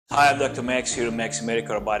Hi, I'm Dr. Max here at Max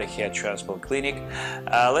Medical Robotic Hair Transplant Clinic.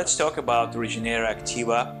 Let's talk about Regenera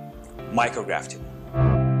Activa micrografting.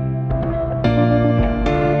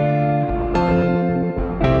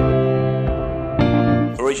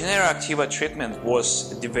 Regenera Activa treatment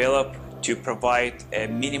was developed to provide a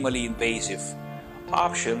minimally invasive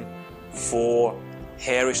option for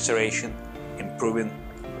hair restoration, improving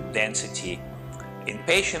density in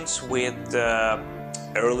patients with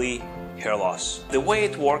early hair loss. The way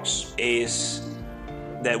it works is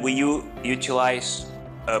that we utilize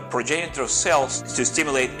progenitor cells to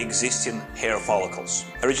stimulate existing hair follicles.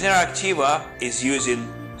 Regenera Activa is using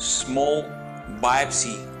small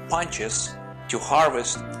biopsy punches to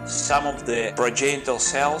harvest some of the progenitor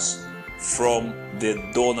cells from the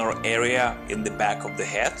donor area in the back of the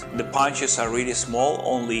head. The punches are really small,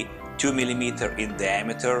 only 2 millimeters in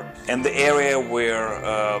diameter, and the area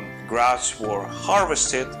where grafts were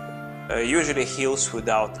harvested usually heals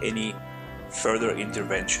without any further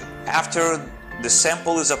intervention. After the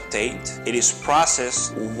sample is obtained, it is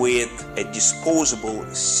processed with a disposable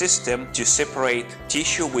system to separate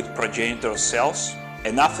tissue with progenitor cells,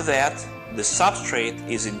 and after that the substrate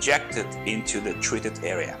is injected into the treated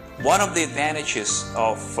area. One of the advantages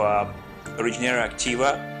of Regenera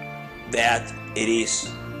Activa that it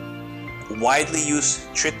is widely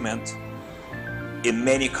used treatment in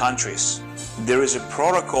many countries. There is a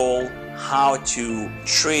protocol how to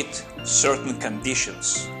treat certain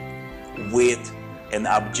conditions with an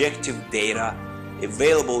objective data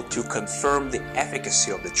available to confirm the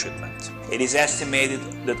efficacy of the treatment. It is estimated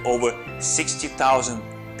that over 60,000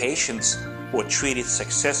 patients were treated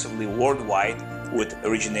successfully worldwide with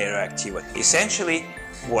Regenera Activa. Essentially,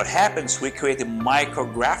 what happens, we create a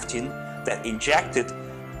micrografting that injected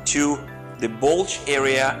to the bulge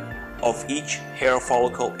area of each hair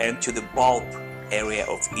follicle and to the bulb area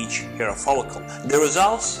of each hair follicle. The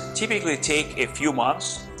results typically take a few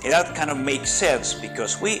months, and that kind of makes sense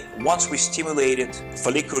because once we stimulated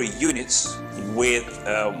follicular units with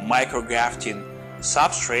micrografting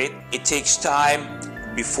substrate, it takes time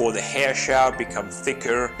before the hair shaft becomes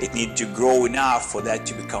thicker. It needs to grow enough for that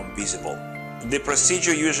to become visible. The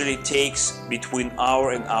procedure usually takes between an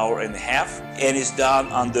hour and a half and is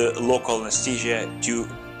done under local anesthesia to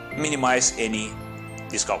minimize any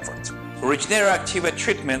discomfort. Regenera Activa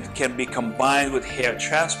treatment can be combined with hair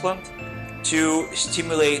transplant to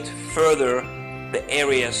stimulate further the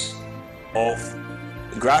areas of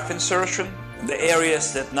graft insertion, the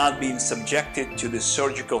areas that not being subjected to the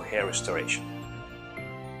surgical hair restoration.